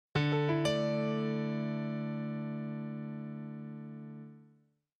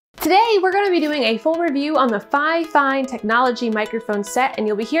Today, we're going to be doing a full review on the FIFINE technology microphone set, and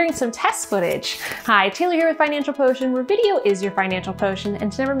you'll be hearing some test footage. Hi, Taylor here with Financial Potion, where video is your financial potion.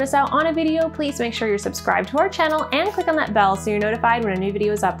 And to never miss out on a video, please make sure you're subscribed to our channel and click on that bell so you're notified when a new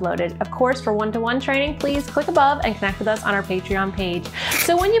video is uploaded. Of course, for one-to-one training, please click above and connect with us on our Patreon page.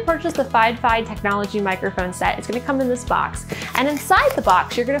 So when you purchase the FIFINE technology microphone set, it's going to come in this box. And inside the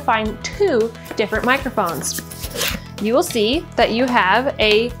box, you're going to find two different microphones. You will see that you have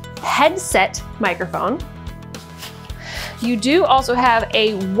a headset microphone. You do also have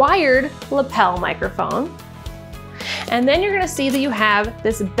a wired lapel microphone. And then you're going to see that you have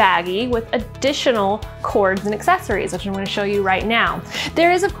this baggie with additional cords and accessories, which I'm going to show you right now.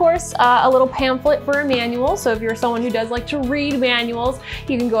 There is, of course, a little pamphlet for a manual. So if you're someone who does like to read manuals,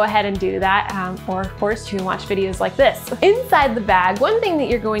 you can go ahead and do that. Or of course, you can watch videos like this. Inside the bag, one thing that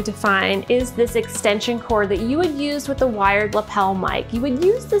you're going to find is this extension cord that you would use with the wired lapel mic. You would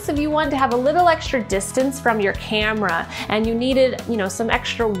use this if you wanted to have a little extra distance from your camera and you needed, some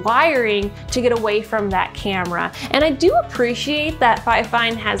extra wiring to get away from that camera. And I do appreciate that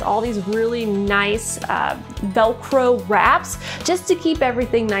FIFINE has all these really nice Velcro wraps just to keep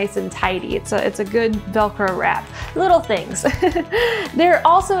everything nice and tidy. It's a good Velcro wrap. Little things. There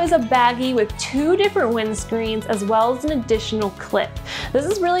also is a baggie with two different windscreens as well as an additional clip. This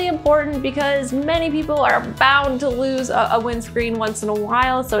is really important because many people are bound to lose a windscreen once in a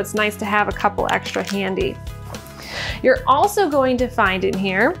while, so it's nice to have a couple extra handy. You're also going to find in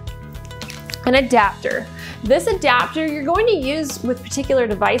here an adapter. This adapter you're going to use with particular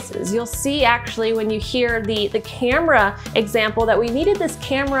devices. You'll see actually when you hear the camera example that we needed this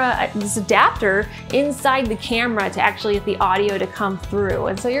adapter inside the camera to actually get the audio to come through.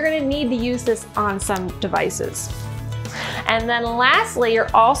 And so you're going to need to use this on some devices. And then lastly,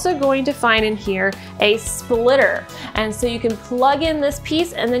 you're also going to find in here a splitter. And so you can plug in this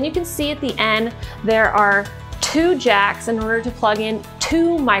piece, and then you can see at the end there are two jacks in order to plug in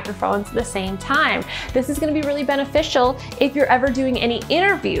two microphones at the same time. This is going to be really beneficial if you're ever doing any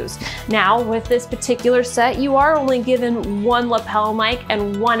interviews. Now, with this particular set, you are only given one lapel mic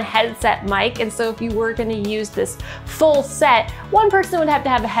and one headset mic, and so if you were going to use this full set, one person would have to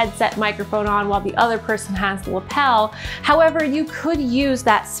have a headset microphone on while the other person has the lapel. However, you could use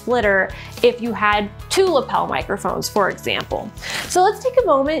that splitter if you had two lapel microphones, for example. So let's take a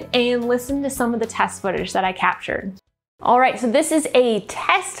moment and listen to some of the test footage that I captured. All right, so this is a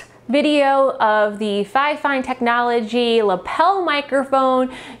test video of the FIFINE technology lapel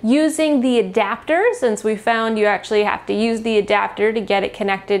microphone using the adapter, since we found you actually have to use the adapter to get it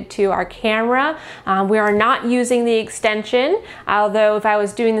connected to our camera. We are not using the extension, although if I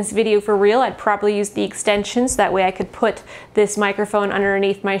was doing this video for real, I'd probably use the extension so that way I could put this microphone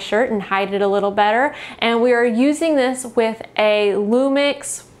underneath my shirt and hide it a little better. And we are using this with a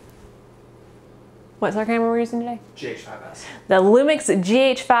Lumix. What's our camera we're using today? GH5S. The Lumix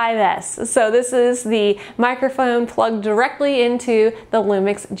GH5S. So this is the microphone plugged directly into the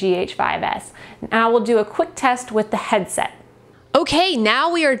Lumix GH5S. Now we'll do a quick test with the headset. Okay,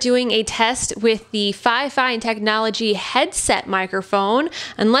 now we are doing a test with the FIFINE technology headset microphone.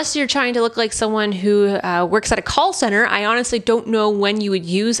 Unless you're trying to look like someone who works at a call center, I honestly don't know when you would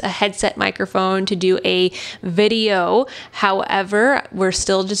use a headset microphone to do a video. However, we're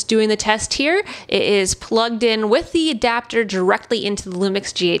still just doing the test here. It is plugged in with the adapter directly into the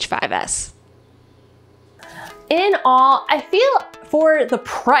Lumix GH5S. In all, I feel for the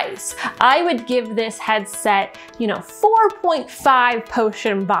price, I would give this headset, 4.5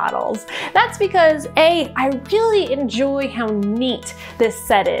 potion bottles. That's because I really enjoy how neat this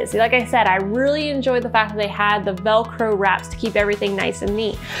set is. Like I said, I really enjoy the fact that they had the Velcro wraps to keep everything nice and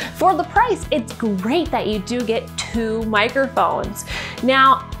neat. For the price, it's great that you do get two microphones.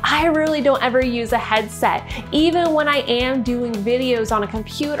 Now, I really don't ever use a headset. Even when I am doing videos on a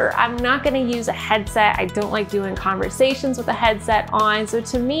computer, I'm not gonna use a headset. I don't like doing conversations with a headset on. So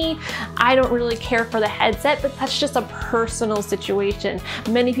to me, I don't really care for the headset, but that's just a personal situation.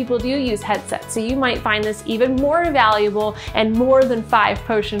 Many people do use headsets, so you might find this even more valuable and more than 5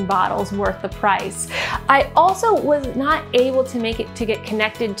 potion bottles worth the price. I also was not able to make it to get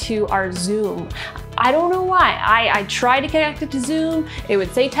connected to our Zoom. I don't know why. I tried to connect it to Zoom, it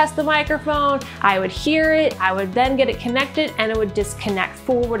would say test the microphone, I would hear it, I would then get it connected and it would disconnect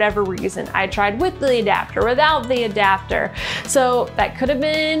for whatever reason. I tried with the adapter, without the adapter. So So that could have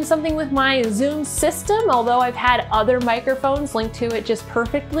been something with my Zoom system, although I've had other microphones linked to it just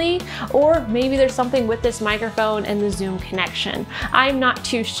perfectly, or maybe there's something with this microphone and the Zoom connection. I'm not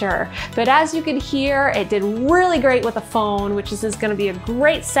too sure, but as you can hear, it did really great with a phone, which is going to be a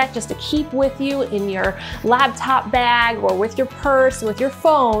great set just to keep with you in your laptop bag or with your purse, with your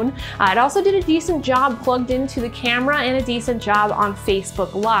phone. It also did a decent job plugged into the camera and a decent job on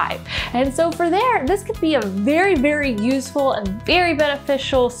Facebook Live. And so for there, this could be a very, very useful and very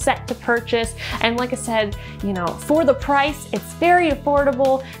beneficial set to purchase. And like I said, you know, for the price, it's very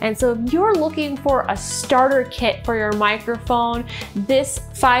affordable. And so if you're looking for a starter kit for your microphone, this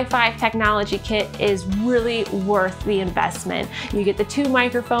FIFINE technology kit is really worth the investment. You get the 2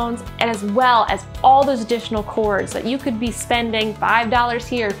 microphones and as well as all those additional cords that you could be spending $5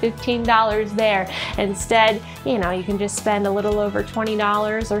 here, $15 there. Instead, you know, you can just spend a little over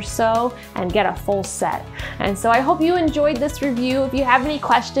 $20 or so and get a full set. And so I hope you enjoyed this review. If you have any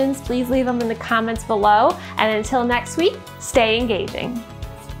questions, please leave them in the comments below. And until next week, stay engaging.